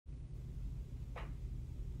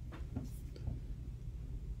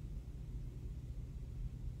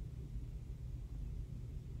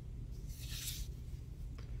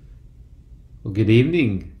Well, good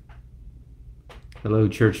evening. Hello,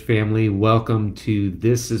 church family. Welcome to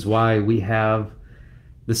This Is Why We Have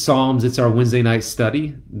the Psalms. It's our Wednesday night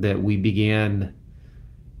study that we began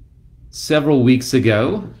several weeks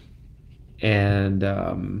ago. And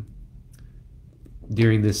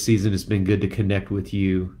during this season, it's been good to connect with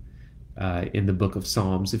you in the book of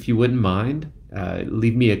Psalms. If you wouldn't mind,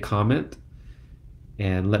 leave me a comment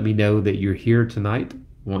and let me know that you're here tonight.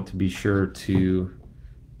 I want to be sure to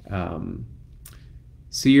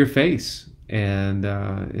see your face and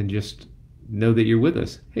just know that you're with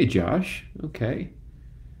us. Hey, Josh. Okay.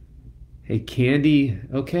 Hey, Candy.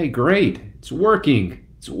 Okay, great. It's working.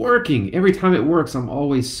 It's working. Every time it works, I'm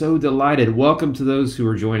always so delighted. Welcome to those who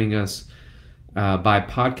are joining us by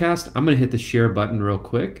podcast. I'm going to hit the share button real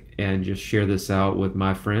quick and just share this out with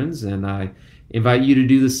my friends. And I invite you to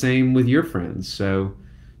do the same with your friends. So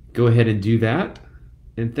go ahead and do that.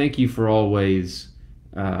 And thank you for always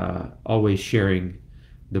sharing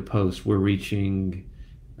the post. We're reaching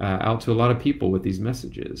out to a lot of people with these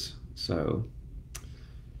messages. So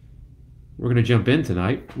we're going to jump in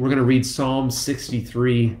tonight. We're going to read Psalm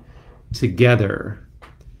 63 together.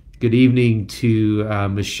 Good evening to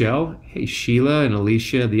Michelle. Hey, Sheila and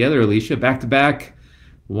Alicia, the other Alicia, back to back.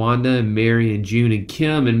 Wanda and Mary and June and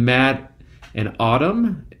Kim and Matt and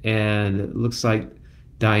Autumn. And it looks like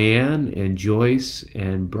Diane and Joyce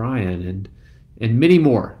and Brian and many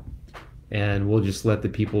more. And we'll just let the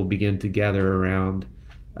people begin to gather around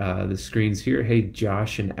the screens here. Hey,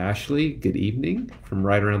 Josh and Ashley, good evening from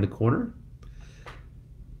right around the corner.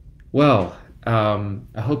 Well,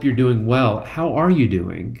 I hope you're doing well. How are you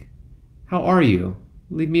doing? How are you?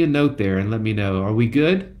 Leave me a note there and let me know. Are we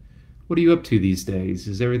good? What are you up to these days?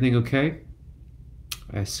 Is everything okay?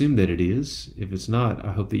 I assume that it is. If it's not,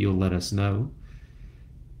 I hope that you'll let us know.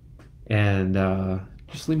 And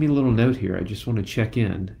just leave me a little note here. I just want to check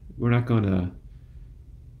in. We're not going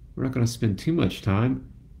to spend too much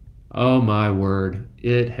time. Oh my word.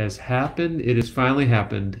 It has happened. It has finally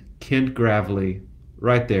happened. Kent Gravely,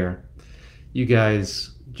 right there. You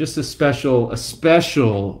guys, just a special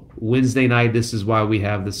Wednesday night. This is why we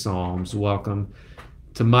have the Psalms. Welcome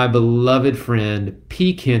to my beloved friend,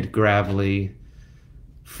 P. Kent Gravely,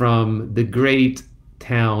 from the great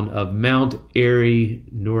town of Mount Airy,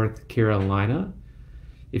 North Carolina.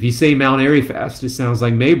 If you say Mount Airy fast, it sounds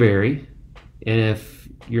like Mayberry. And if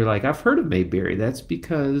you're like, I've heard of Mayberry, that's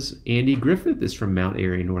because Andy Griffith is from Mount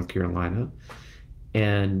Airy, North Carolina.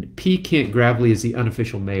 And P. Kent Gravely is the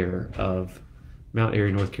unofficial mayor of Mount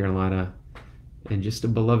Airy, North Carolina, and just a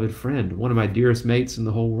beloved friend, one of my dearest mates in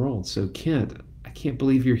the whole world. So Kent, I can't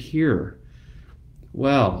believe you're here.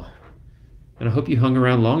 Well, and I hope you hung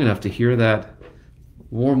around long enough to hear that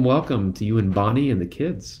warm welcome to you and Bonnie and the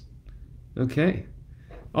kids. Okay.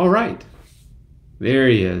 All right. There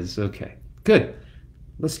he is. Okay. Good.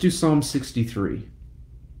 Let's do Psalm 63.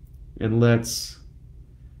 And let's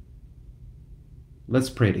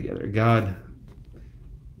pray together. God,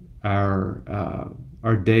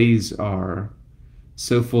 our days are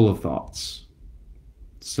so full of thoughts,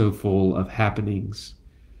 so full of happenings,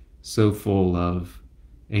 so full of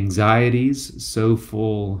anxieties, so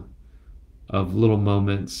full of little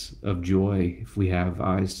moments of joy if we have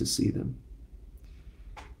eyes to see them.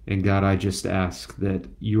 And God, I just ask that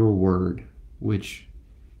your word, which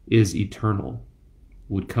is eternal,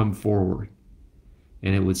 would come forward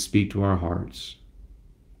and it would speak to our hearts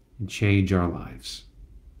and change our lives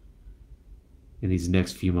in these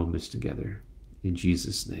next few moments together. In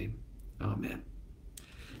Jesus' name, amen.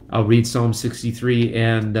 I'll read Psalm 63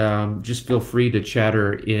 and just feel free to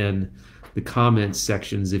chatter in the comments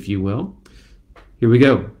sections, if you will. Here we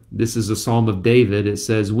go. This is a Psalm of David. It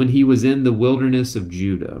says, when he was in the wilderness of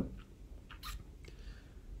Judah,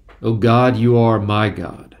 O God, you are my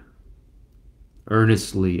God.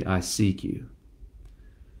 Earnestly I seek you.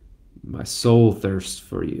 My soul thirsts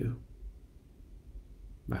for you.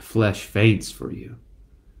 My flesh faints for you,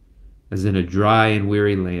 as in a dry and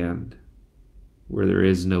weary land where there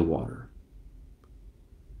is no water.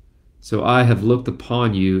 So I have looked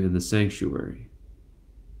upon you in the sanctuary,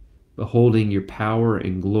 beholding your power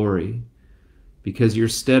and glory, because your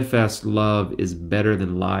steadfast love is better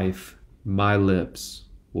than life. My lips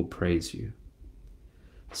will praise you.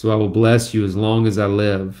 So I will bless you as long as I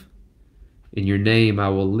live. In your name I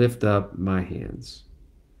will lift up my hands.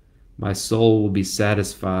 My soul will be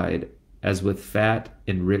satisfied as with fat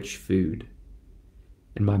and rich food,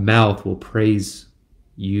 and my mouth will praise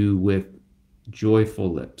you with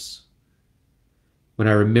joyful lips. When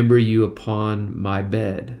I remember you upon my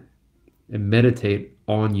bed and meditate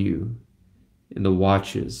on you in the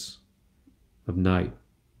watches of night.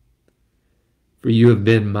 For you have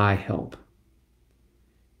been my help.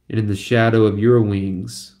 and in the shadow of your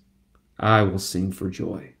wings I will sing for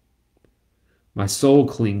joy. My soul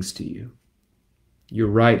clings to you. Your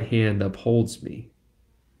right hand upholds me.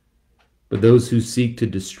 But those who seek to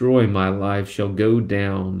destroy my life shall go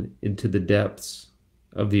down into the depths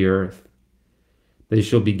of the earth. They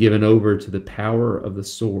shall be given over to the power of the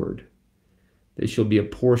sword. They shall be a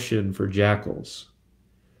portion for jackals.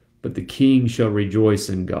 But the king shall rejoice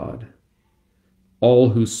in God. All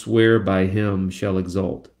who swear by him shall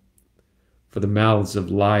exult, for the mouths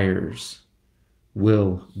of liars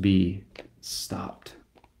will be stopped.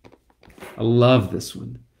 I love this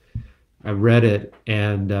one. I read it,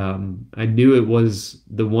 and I knew it was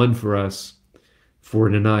the one for us for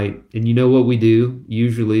tonight. And you know what we do?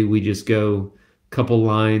 Usually we just go a couple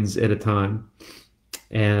lines at a time.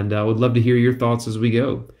 And I would love to hear your thoughts as we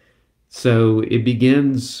go. So it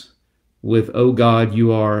begins with, "Oh God,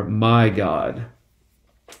 you are my God."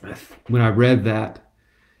 When I read that,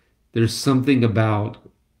 there's something about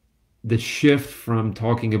the shift from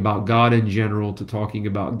talking about God in general to talking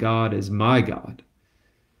about God as my God.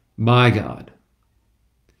 My God.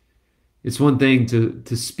 It's one thing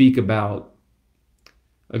to speak about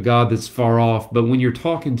a God that's far off, but when you're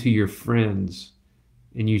talking to your friends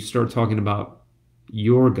and you start talking about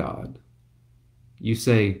your God, you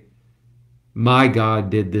say, my God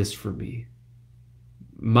did this for me.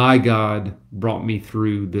 My God brought me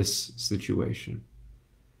through this situation.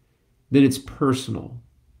 Then it's personal.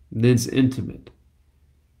 Then it's intimate.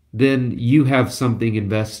 Then you have something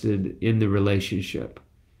invested in the relationship.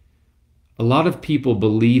 A lot of people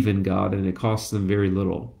believe in God and it costs them very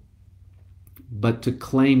little. But to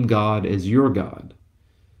claim God as your God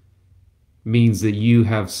means that you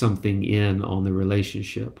have something in on the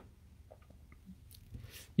relationship.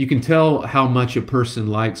 You can tell how much a person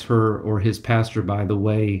likes her or his pastor by the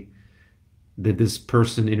way that this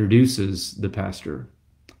person introduces the pastor.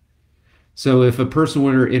 So if a person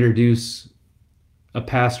were to introduce a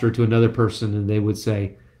pastor to another person and they would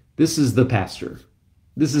say, "This is the pastor.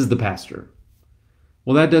 This is the pastor."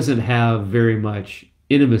 Well, that doesn't have very much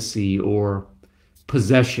intimacy or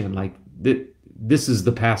possession. Like, this is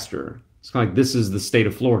the pastor. It's kind of like, this is the state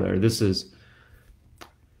of Florida, or this is...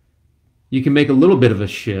 You can make a little bit of a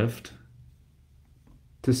shift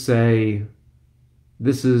to say,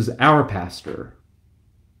 this is our pastor.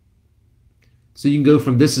 So you can go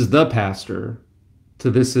from this is the pastor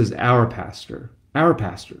to this is our pastor. Our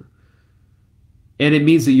pastor. And it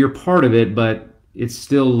means that you're part of it, but it's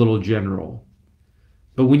still a little general.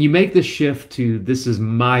 But when you make the shift to this is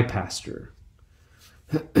my pastor,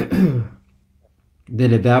 then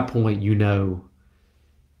at that point you know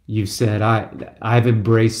you've said, I've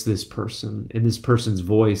embraced this person and this person's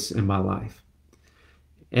voice in my life.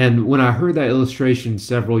 And when I heard that illustration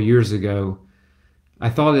several years ago, I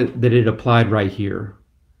thought that it applied right here.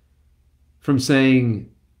 From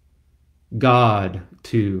saying God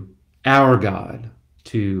to our God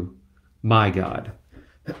to my God.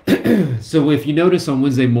 So if you notice on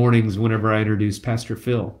Wednesday mornings, whenever I introduce Pastor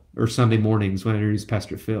Phil, or Sunday mornings when I introduce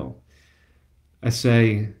Pastor Phil, I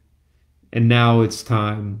say, and now it's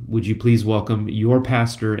time, would you please welcome your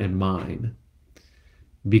pastor and mine?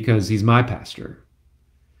 Because he's my pastor.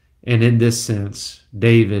 And in this sense,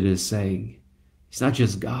 David is saying, he's not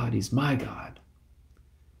just God, he's my God.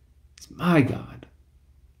 It's my God.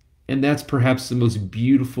 And that's perhaps the most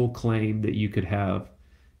beautiful claim that you could have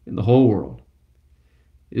in the whole world,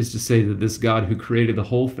 is to say that this God who created the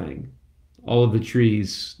whole thing, all of the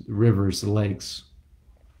trees, the rivers, the lakes,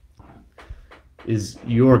 is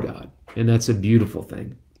your God. And that's a beautiful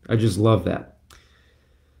thing. I just love that.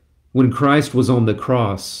 When Christ was on the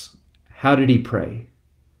cross, how did he pray?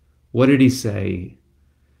 What did he say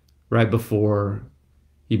right before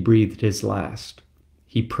he breathed his last?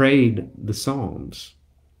 He prayed the Psalms.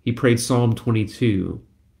 He prayed Psalm 22.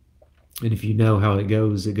 And if you know how it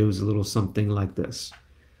goes a little something like this.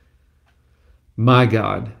 My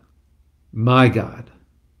God,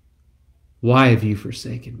 why have you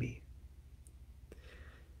forsaken me?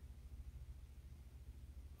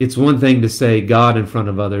 It's one thing to say God in front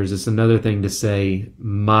of others. It's another thing to say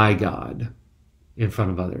my God in front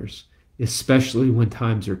of others, especially when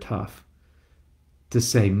times are tough. To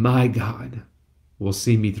say my God will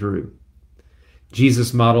see me through.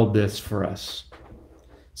 Jesus modeled this for us.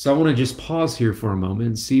 So I want to just pause here for a moment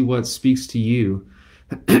and see what speaks to you.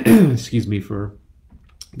 Excuse me for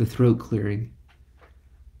the throat clearing.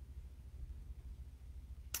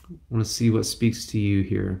 I want to see what speaks to you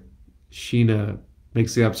here. Sheena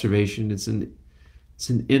makes the observation, it's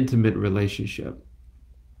an intimate relationship.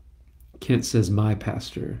 Kent says, my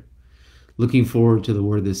pastor. Looking forward to the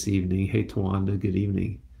word this evening. Hey, Tawanda, good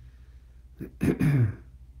evening.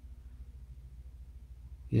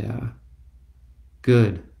 Yeah.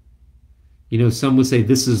 Good. Some would say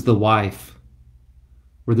this is the wife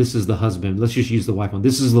or this is the husband. Let's just use the wife one.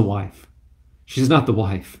 This is the wife. She's not the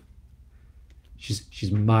wife.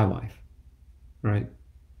 She's my wife, right?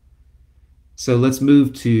 So let's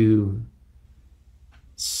move to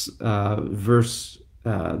the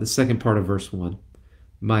second part of verse 1.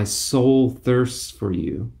 My soul thirsts for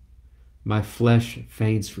you. My flesh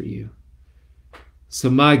faints for you. So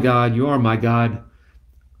my God, you are my God.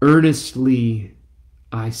 Earnestly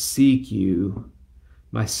I seek you.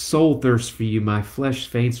 My soul thirsts for you. My flesh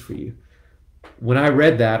faints for you. When I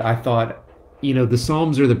read that, I thought, the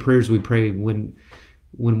Psalms are the prayers we pray when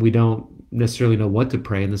we don't necessarily know what to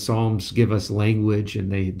pray. And the Psalms give us language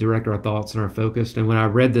and they direct our thoughts and our focus. And when I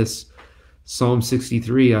read this Psalm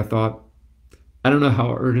 63, I thought, I don't know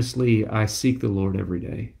how earnestly I seek the Lord every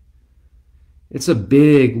day. It's a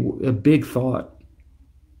big thought.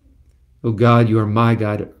 Oh God, you are my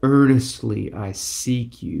God. Earnestly I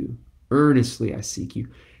seek you. Earnestly I seek you.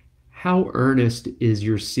 How earnest is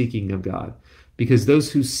your seeking of God? Because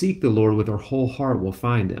those who seek the Lord with their whole heart will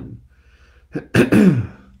find him.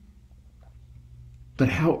 But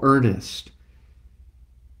how earnest?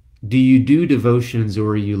 Do you do devotions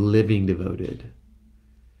or are you living devoted?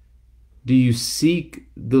 Do you seek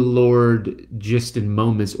the Lord just in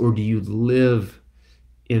moments, or do you live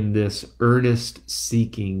in this earnest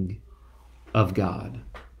seeking of God?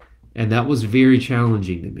 And that was very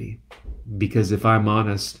challenging to me, because if I'm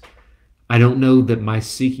honest, I don't know that my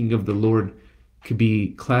seeking of the Lord could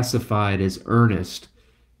be classified as earnest.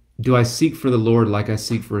 Do I seek for the Lord like I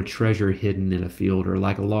seek for a treasure hidden in a field, or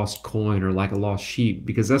like a lost coin, or like a lost sheep?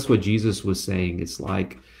 Because that's what Jesus was saying. It's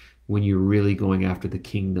like when you're really going after the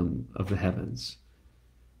kingdom of the heavens.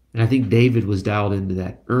 And I think David was dialed into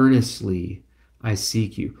that. Earnestly I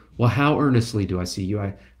seek you. Well, how earnestly do I seek you?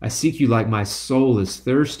 I seek you like my soul is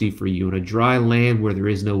thirsty for you in a dry land where there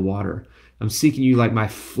is no water. I'm seeking you like my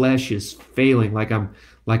flesh is failing, like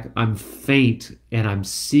I'm faint, and I'm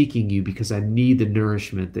seeking you because I need the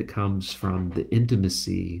nourishment that comes from the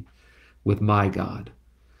intimacy with my God.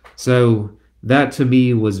 So that to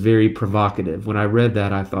me was very provocative. When I read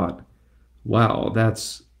that, I thought, wow,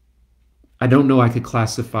 I don't know I could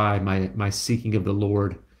classify my seeking of the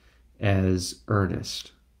Lord as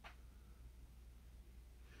earnest.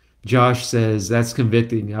 Josh says, that's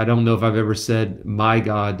convicting. I don't know if I've ever said my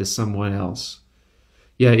God to someone else.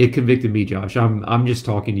 Yeah, it convicted me, Josh. I'm just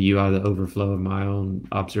talking to you out of the overflow of my own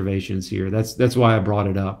observations here. That's why I brought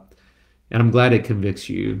it up. And I'm glad it convicts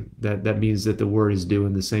you. That means that the word is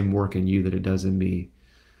doing the same work in you that it does in me.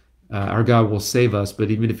 Our God will save us,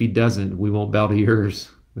 but even if he doesn't, we won't bow to yours.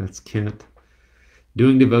 That's Kent.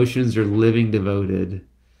 Doing devotions or living devoted.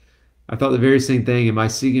 I thought the very same thing. Am I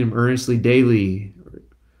seeking him earnestly daily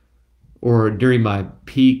or during my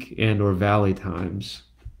peak and or valley times?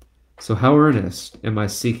 So how earnest am I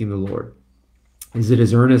seeking the Lord? Is it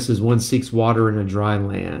as earnest as one seeks water in a dry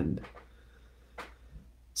land?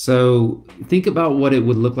 So think about what it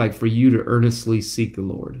would look like for you to earnestly seek the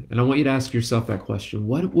Lord. And I want you to ask yourself that question.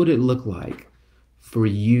 What would it look like for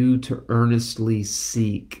you to earnestly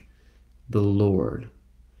seek the Lord?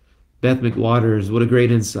 Beth McWaters, what a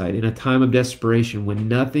great insight. In a time of desperation when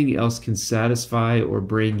nothing else can satisfy or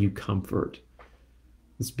bring you comfort.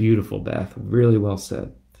 It's beautiful, Beth. Really well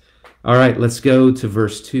said. All right, let's go to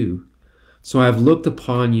verse 2. So I have looked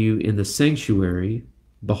upon you in the sanctuary,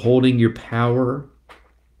 beholding your power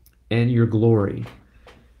and your glory.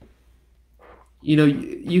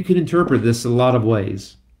 You can interpret this a lot of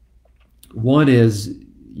ways. One is,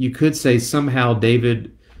 you could say somehow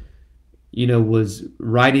David, was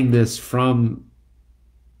writing this from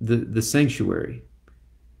the sanctuary.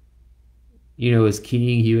 As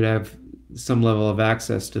king, he would have some level of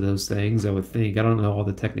access to those things, I would think. I don't know all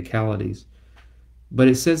the technicalities. But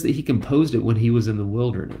it says that he composed it when he was in the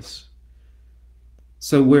wilderness.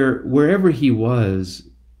 So wherever he was,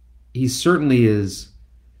 he certainly is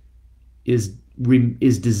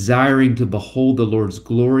desiring to behold the Lord's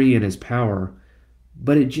glory and his power.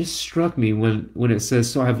 But it just struck me when it says,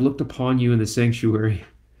 so I have looked upon you in the sanctuary.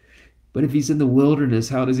 But if he's in the wilderness,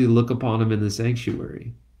 how does he look upon him in the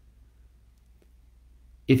sanctuary?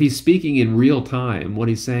 If he's speaking in real time, what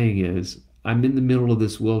he's saying is, I'm in the middle of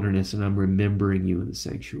this wilderness and I'm remembering you in the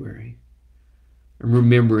sanctuary. I'm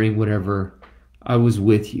remembering whenever I was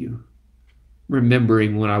with you.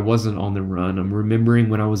 Remembering when I wasn't on the run. I'm remembering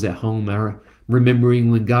when I was at home. I'm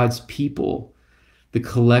remembering when God's people, the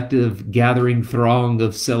collective gathering throng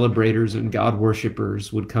of celebrators and God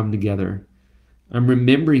worshipers, would come together. I'm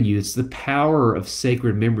remembering you. It's the power of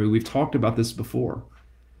sacred memory. We've talked about this before.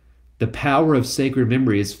 The power of sacred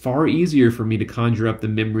memory is far easier for me to conjure up the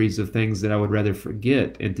memories of things that I would rather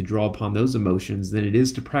forget and to draw upon those emotions than it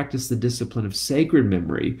is to practice the discipline of sacred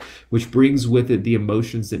memory, which brings with it the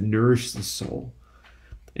emotions that nourish the soul.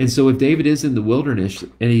 And so if David is in the wilderness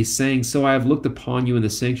and he's saying, "So I have looked upon you in the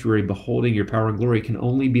sanctuary, beholding your power and glory," can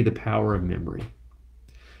only be the power of memory.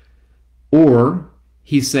 Or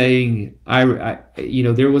he's saying,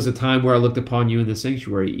 there was a time where I looked upon you in the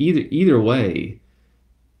sanctuary. Either way,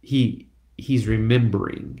 he's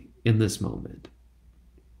remembering in this moment.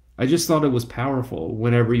 I just thought it was powerful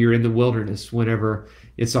whenever you're in the wilderness, whenever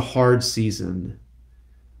it's a hard season,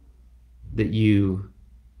 that you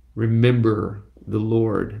remember the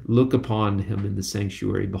Lord, look upon him in the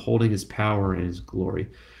sanctuary, beholding his power and his glory.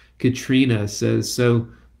 Katrina says, "So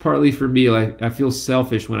partly for me, I feel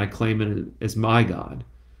selfish when I claim him as my God.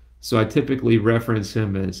 So I typically reference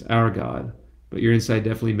him as our God. But your insight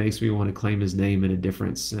definitely makes me want to claim his name in a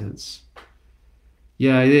different sense."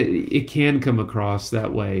 Yeah, it can come across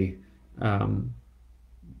that way.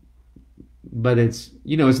 But it's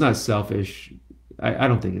not selfish. I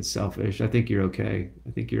don't think it's selfish. I think you're okay.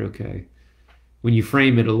 When you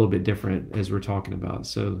frame it a little bit different, as we're talking about.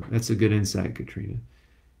 So that's a good insight, Katrina.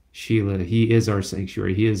 Sheila, he is our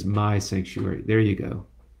sanctuary. He is my sanctuary. There you go.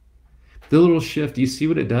 The little shift, you see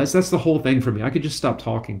what it does? That's the whole thing for me. I could just stop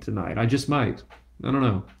talking tonight. I just might. I don't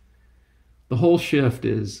know. The whole shift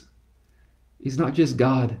is, he's not just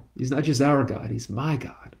God. He's not just our God. He's my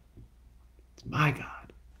God. It's my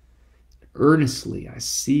God. Earnestly I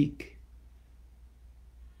seek.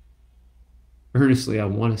 Earnestly I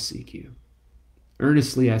want to seek you.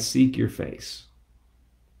 Earnestly I seek your face.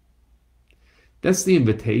 That's the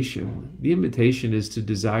invitation. The invitation is to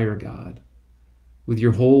desire God with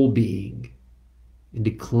your whole being and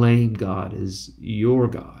to claim God as your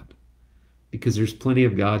God, because there's plenty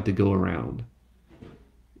of God to go around.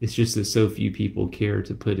 It's just that so few people care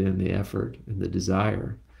to put in the effort and the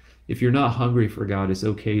desire. If you're not hungry for God, it's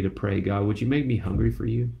okay to pray, "God, would you make me hungry for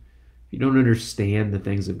you?" If you don't understand the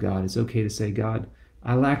things of God, it's okay to say, "God,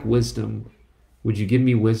 I lack wisdom. Would you give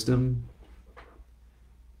me wisdom?"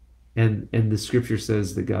 And the scripture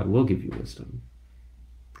says that God will give you wisdom.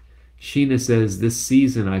 Sheena says, "This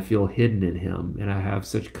season I feel hidden in him, and I have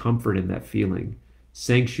such comfort in that feeling.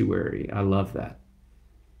 Sanctuary, I love that."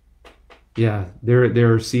 Yeah,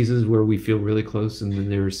 there are seasons where we feel really close, and then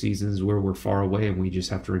there are seasons where we're far away, and we just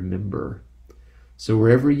have to remember. So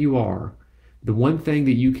wherever you are, the one thing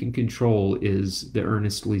that you can control is the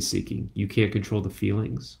earnestly seeking. You can't control the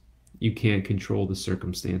feelings. You can't control the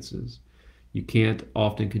circumstances. You can't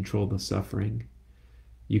often control the suffering.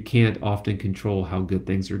 You can't often control how good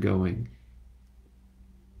things are going.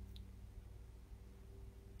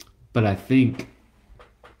 But I think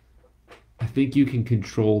you can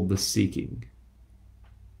control the seeking.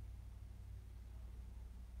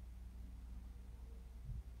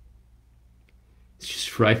 It's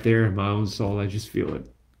just right there in my own soul. I just feel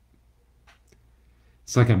it.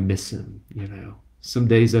 It's like I miss him, Some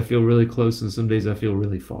days I feel really close and some days I feel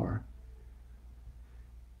really far.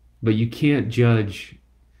 But you can't judge.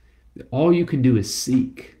 All you can do is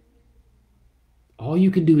seek. All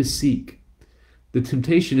you can do is seek. The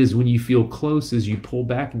temptation is when you feel close is you pull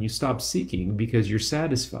back and you stop seeking because you're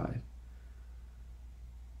satisfied.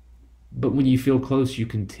 But when you feel close, you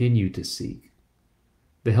continue to seek.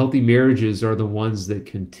 The healthy marriages are the ones that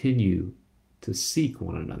continue to seek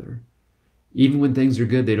one another. Even when things are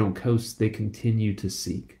good, they don't coast, they continue to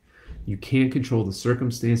seek. You can't control the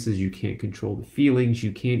circumstances, you can't control the feelings,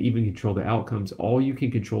 you can't even control the outcomes. All you can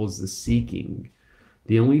control is the seeking.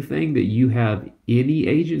 The only thing that you have any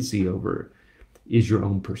agency over is your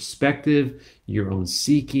own perspective, your own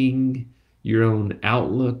seeking, your own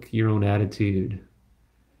outlook, your own attitude.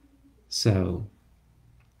 So,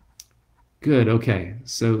 good, okay.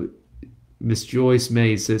 So, Miss Joyce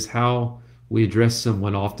May says, "How we address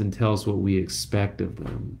someone often tells what we expect of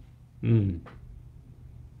them."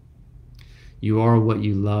 You are what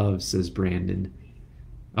you love, says Brandon.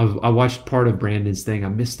 I watched part of Brandon's thing. I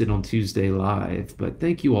missed it on Tuesday Live, but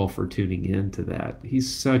thank you all for tuning in to that. He's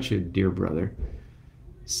such a dear brother.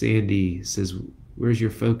 Sandy says, "Where's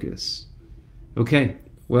your focus?" Okay,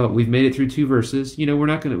 well, we've made it through 2 verses. We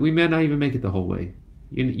may not even make it the whole way.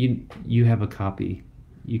 You have a copy.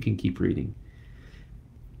 You can keep reading.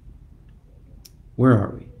 Where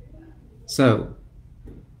are we? So,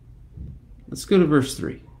 let's go to verse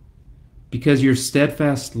 3. "Because your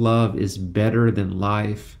steadfast love is better than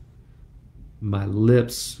life, my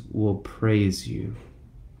lips will praise you."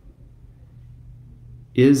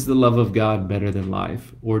 Is the love of God better than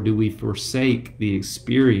life, or do we forsake the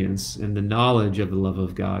experience and the knowledge of the love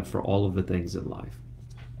of God for all of the things in life?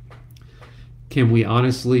 Can we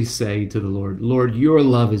honestly say to the Lord, Lord, your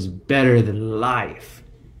love is better than life?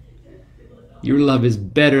 Your love is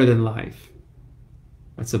better than life.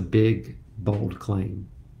 That's a big, bold claim.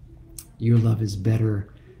 Your love is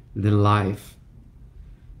better than life.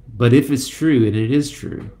 But if it's true, and it is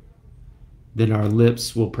true, then our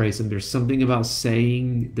lips will praise him. There's something about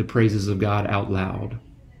saying the praises of God out loud.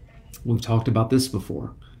 We've talked about this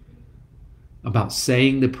before, about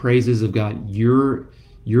saying the praises of God.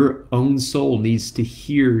 Your own soul needs to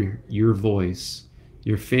hear your voice.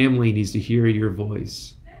 Your family needs to hear your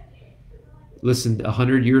voice. Listen,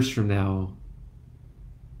 100 years from now,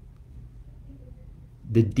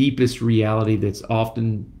 the deepest reality that's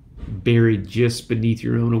often buried just beneath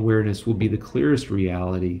your own awareness will be the clearest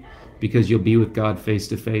reality, because you'll be with God face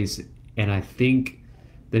to face. And I think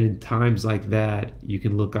that in times like that, you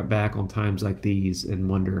can look back on times like these and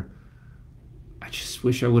wonder, I just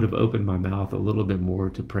wish I would have opened my mouth a little bit more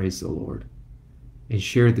to praise the Lord and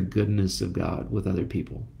share the goodness of God with other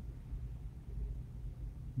people.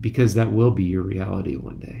 Because that will be your reality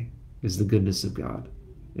one day, is the goodness of God.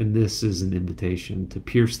 And this is an invitation to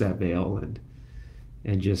pierce that veil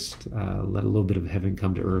and just let a little bit of heaven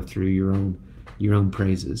come to earth through your own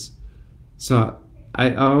praises. So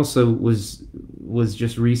I also was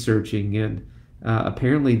just researching, and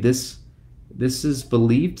apparently this is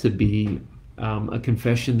believed to be a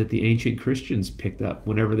confession that the ancient Christians picked up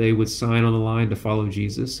whenever they would sign on the line to follow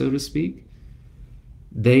Jesus, so to speak.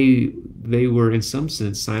 They were in some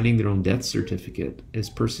sense signing their own death certificate as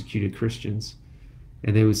persecuted Christians,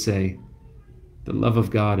 and they would say, the love of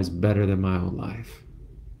God is better than my own life.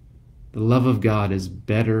 The love of God is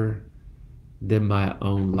better than my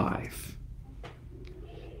own life.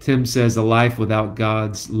 Tim says a life without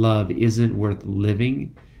God's love isn't worth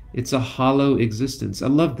living. It's a hollow existence. I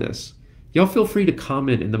love this. Y'all feel free to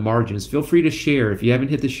comment in the margins. Feel free to share. If you haven't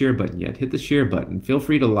hit the share button yet, hit the share button. Feel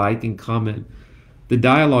free to like and comment. The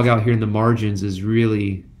dialogue out here in the margins is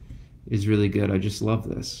really good. I just love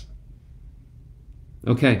this.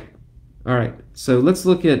 Okay. All right. So let's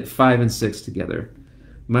look at 5 and 6 together.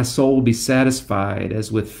 My soul will be satisfied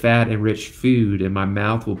as with fat and rich food, and my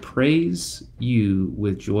mouth will praise you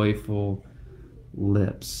with joyful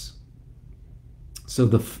lips. So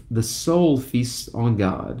the soul feasts on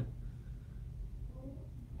God.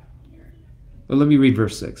 Well, let me read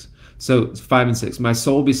verse 6. So 5 and 6. My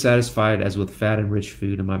soul will be satisfied as with fat and rich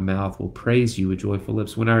food, and my mouth will praise you with joyful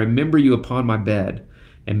lips. When I remember you upon my bed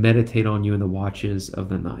and meditate on you in the watches of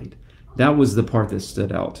the night. That was the part that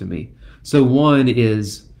stood out to me. So one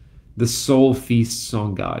is the soul feasts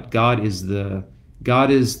on God. God is the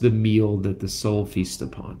meal that the soul feasts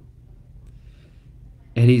upon.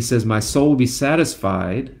 And he says, my soul will be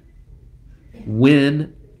satisfied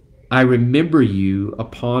when I remember you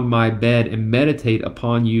upon my bed and meditate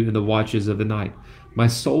upon you in the watches of the night. My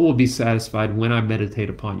soul will be satisfied when I meditate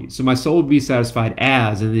upon you. So my soul will be satisfied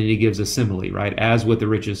as, and then he gives a simile, right? As with the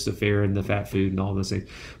richest affair and the fat food and all those things.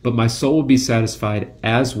 But my soul will be satisfied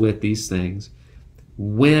as with these things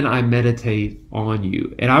when I meditate on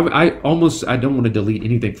you. And I don't want to delete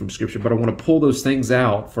anything from Scripture, but I want to pull those things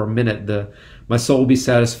out for a minute. My soul will be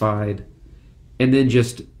satisfied, and then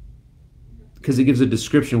just because it gives a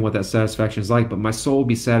description of what that satisfaction is like. But my soul will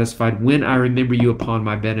be satisfied when I remember you upon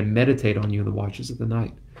my bed and meditate on you in the watches of the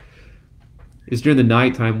night. It's during the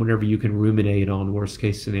nighttime whenever you can ruminate on worst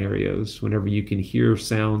case scenarios, whenever you can hear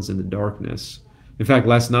sounds in the darkness. In fact,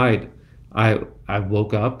 last night I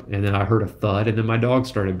woke up and then I heard a thud and then my dog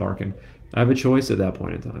started barking. I have a choice at that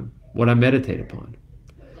point in time, what I meditate upon.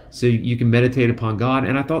 So you can meditate upon God.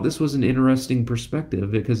 And I thought this was an interesting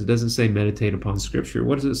perspective because it doesn't say meditate upon Scripture.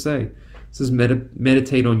 What does it say? It says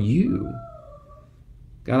meditate on you.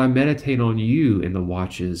 God, I meditate on you in the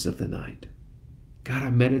watches of the night. God, I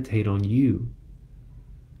meditate on you.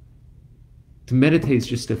 To meditate is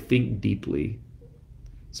just to think deeply.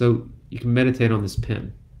 So you can meditate on this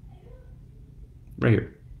pen. Right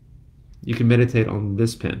here. You can meditate on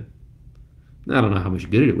this pen. I don't know how much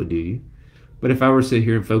good it would do you, but if I were to sit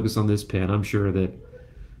here and focus on this pen, I'm sure that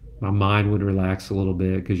my mind would relax a little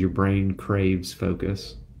bit because your brain craves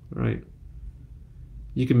focus, right?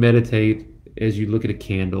 You can meditate as you look at a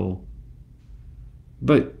candle,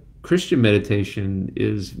 but Christian meditation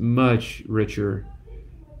is much richer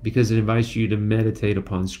because it invites you to meditate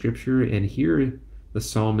upon Scripture. And here the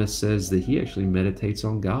psalmist says that he actually meditates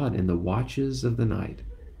on God in the watches of the night.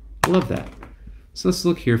 I love that. So let's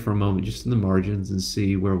look here for a moment, just in the margins, and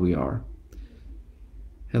see where we are.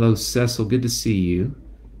 Hello, Cecil. Good to see you.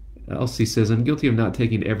 Elsie says, I'm guilty of not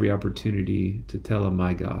taking every opportunity to tell of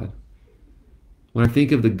my God. When I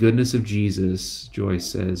think of the goodness of Jesus, Joyce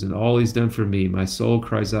says, and all he's done for me, my soul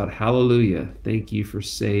cries out, hallelujah, thank you for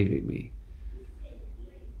saving me.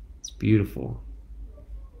 It's beautiful.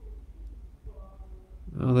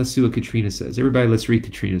 Oh, let's see what Katrina says. Everybody, let's read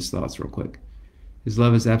Katrina's thoughts real quick. His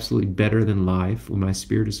love is absolutely better than life. When my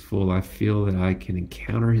spirit is full, I feel that I can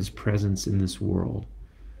encounter his presence in this world.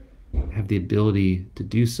 I have the ability to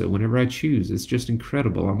do so whenever I choose. It's just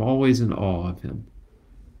incredible. I'm always in awe of him.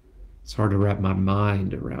 It's hard to wrap my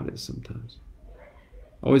mind around it sometimes.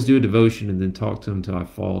 I always do a devotion and then talk to him until I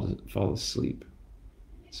fall asleep.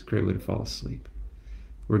 It's a great way to fall asleep.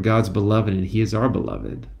 We're God's beloved and he is our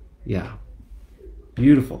beloved. Yeah.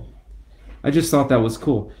 Beautiful. I just thought that was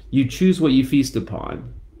cool. You choose what you feast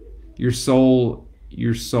upon. Your soul,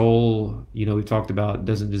 we talked about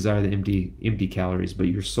doesn't desire the empty calories, but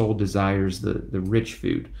your soul desires the rich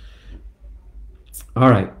food. All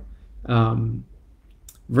right.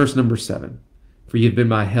 Verse number 7. For you've been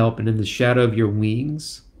my help, and in the shadow of your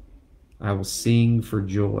wings I will sing for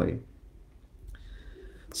joy.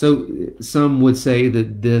 So some would say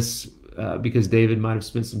that this, because David might have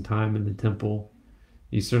spent some time in the temple,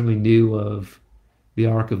 he certainly knew of the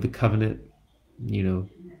Ark of the Covenant,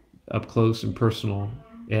 up close and personal,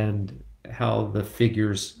 and how the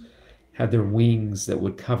figures had their wings that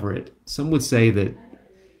would cover it. Some would say that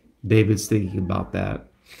David's thinking about that.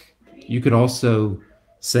 You could also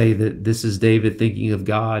say that this is David thinking of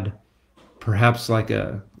God, perhaps like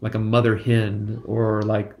a mother hen or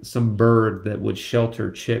like some bird that would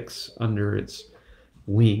shelter chicks under its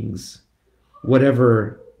wings.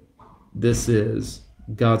 Whatever this is,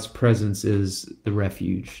 God's presence is the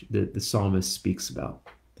refuge that the psalmist speaks about.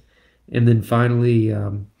 And then finally,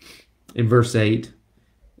 in verse 8,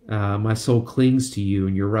 my soul clings to you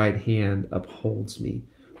and your right hand upholds me.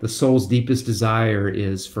 The soul's deepest desire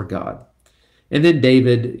is for God. And then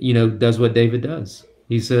David, does what David does.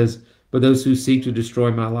 He says, but those who seek to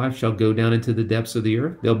destroy my life shall go down into the depths of the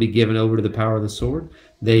earth. They'll be given over to the power of the sword.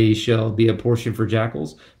 They shall be a portion for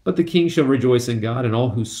jackals. But the king shall rejoice in God, and all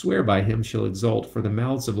who swear by him shall exult, for the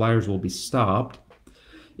mouths of liars will be stopped.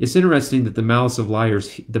 It's interesting that the mouths of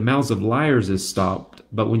liars is stopped,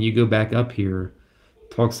 but when you go back up here,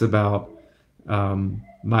 it talks about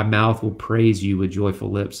my mouth will praise you with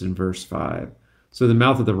joyful lips in verse 5. So the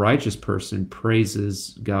mouth of the righteous person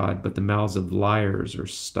praises God, but the mouths of liars are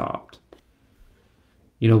stopped.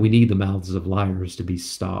 We need the mouths of liars to be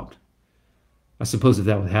stopped. I suppose if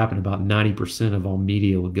that would happen, about 90% of all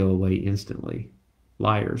media would go away instantly.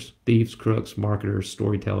 Liars, thieves, crooks, marketers,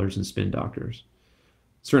 storytellers, and spin doctors.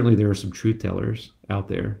 Certainly there are some truth tellers out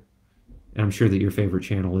there. And I'm sure that your favorite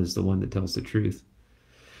channel is the one that tells the truth.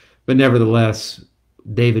 But nevertheless,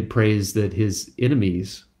 David prays that his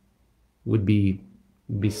enemies would be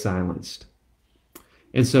silenced.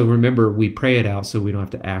 And so remember, we pray it out so we don't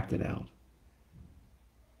have to act it out.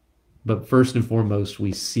 But first and foremost,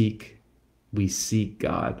 we seek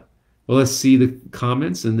God. Well, let's see the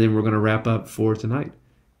comments, and then we're going to wrap up for tonight.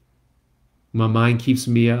 My mind keeps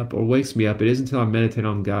me up or wakes me up. It isn't until I meditate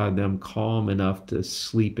on God that I'm calm enough to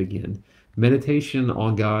sleep again. Meditation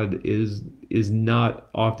on God is not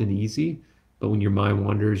often easy, but when your mind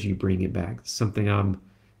wanders, you bring it back. It's something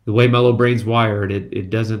the way my little brain's wired, it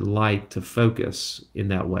doesn't like to focus in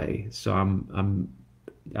that way. So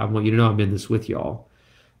I want you to know I'm in this with y'all.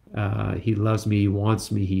 He loves me, he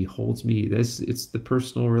wants me, he holds me. It's the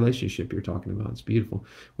personal relationship you're talking about. It's beautiful.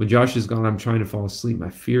 When Josh is gone, I'm trying to fall asleep. My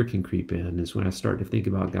fear can creep in. Is when I start to think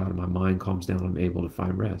about God and my mind calms down, I'm able to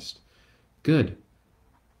find rest. Good.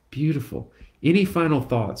 Beautiful. Any final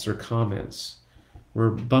thoughts or comments? We're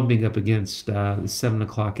bumping up against the 7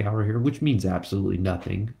 o'clock hour here, which means absolutely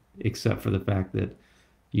nothing, except for the fact that I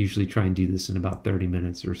usually try and do this in about 30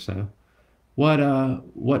 minutes or so.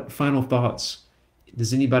 What final thoughts?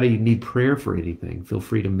 Does anybody need prayer for anything? Feel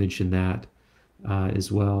free to mention that as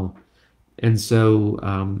well. And so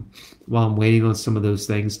while I'm waiting on some of those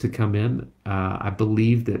things to come in, I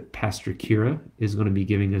believe that Pastor Kira is going to be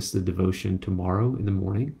giving us the devotion tomorrow in the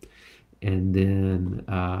morning. And then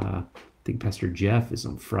I think Pastor Jeff is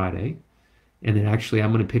on Friday. And then actually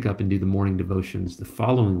I'm going to pick up and do the morning devotions the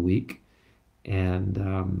following week. And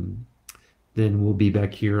then we'll be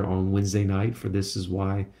back here on Wednesday night for This Is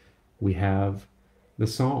Why We Have the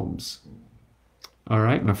Psalms. All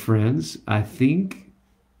right, my friends, I think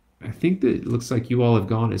that it looks like you all have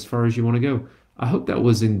gone as far as you want to go. I hope that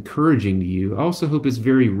was encouraging to you. I also hope it's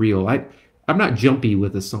very real. I'm not jumpy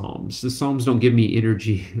with the Psalms. The Psalms don't give me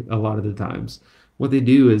energy a lot of the times. What they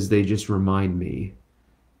do is they just remind me.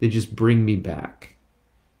 They just bring me back.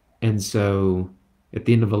 And so at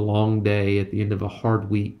the end of a long day, at the end of a hard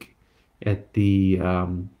week, at the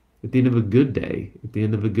at the end of a good day, at the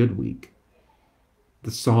end of a good week.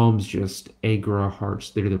 The Psalms just anchor our hearts.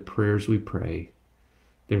 They're the prayers we pray.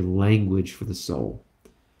 They're language for the soul.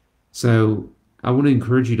 So I want to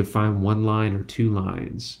encourage you to find one line or two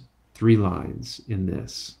lines, three lines in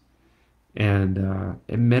this, and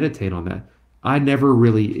meditate on that. I never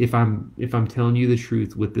really, if I'm telling you the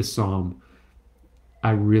truth with this psalm,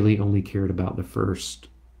 I really only cared about the first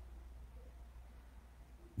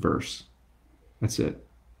verse. That's it.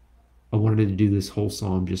 I wanted to do this whole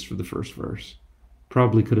psalm just for the first verse.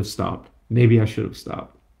 Probably could have stopped. Maybe I should have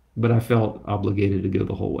stopped, but I felt obligated to go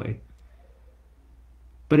the whole way.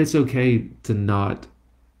 But it's okay to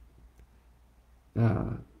uh,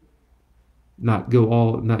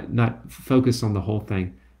 not focus on the whole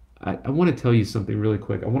thing. I want to tell you something really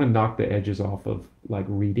quick. I want to knock the edges off of like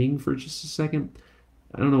reading for just a second.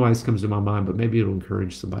 I don't know why this comes to my mind, but maybe it'll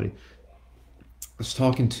encourage somebody. I was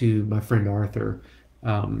talking to my friend Arthur.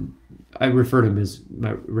 I refer to him as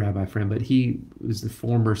my rabbi friend, but he was the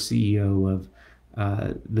former CEO of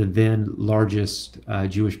the then largest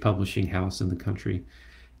Jewish publishing house in the country.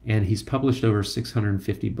 And he's published over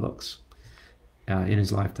 650 books in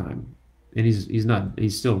his lifetime. And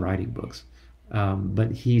he's still writing books.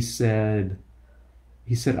 But he said,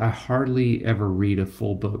 I hardly ever read a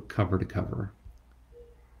full book cover to cover.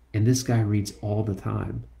 And this guy reads all the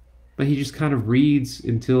time. But he just kind of reads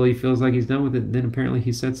until he feels like he's done with it. And then apparently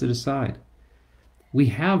he sets it aside. We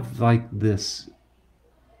have like this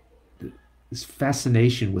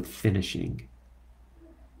fascination with finishing.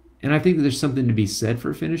 And I think that there's something to be said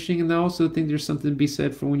for finishing. And I also think there's something to be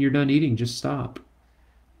said for when you're done eating, just stop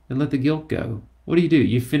and let the guilt go. What do?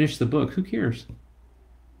 You finish the book. Who cares?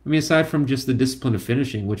 I mean, aside from just the discipline of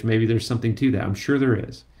finishing, which maybe there's something to that. I'm sure there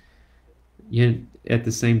is. Yet at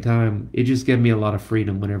the same time, it just gave me a lot of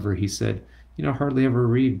freedom whenever he said, I hardly ever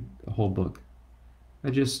read a whole book. I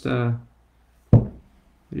just read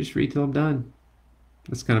till I'm done.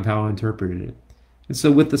 That's kind of how I interpreted it. And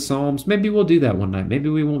so with the Psalms, maybe we'll do that one night. Maybe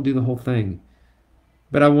we won't do the whole thing.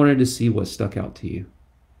 But I wanted to see what stuck out to you.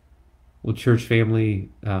 Well, church family,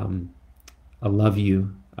 I love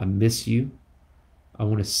you. I miss you. I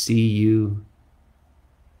want to see you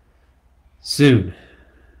soon.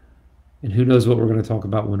 And who knows what we're going to talk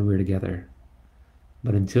about when we're together.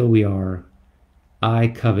 But until we are, I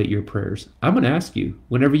covet your prayers. I'm going to ask you,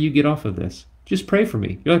 whenever you get off of this, just pray for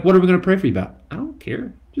me. You're like, what are we going to pray for you about? I don't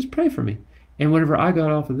care. Just pray for me. And whenever I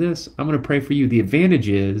got off of this, I'm going to pray for you. The advantage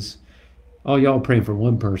is, y'all praying for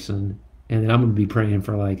one person, and then I'm going to be praying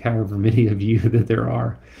for like however many of you that there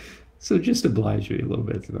are. So just oblige me a little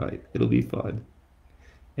bit tonight. It'll be fun.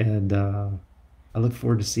 And I look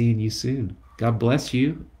forward to seeing you soon. God bless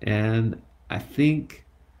you. And I think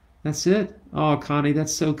that's it. Oh, Connie,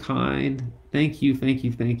 that's so kind. Thank you, thank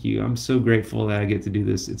you, thank you. I'm so grateful that I get to do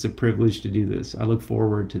this. It's a privilege to do this. I look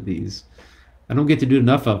forward to these. I don't get to do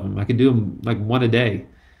enough of them. I can do them like one a day.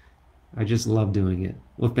 I just love doing it.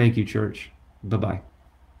 Well, thank you, church. Bye-bye.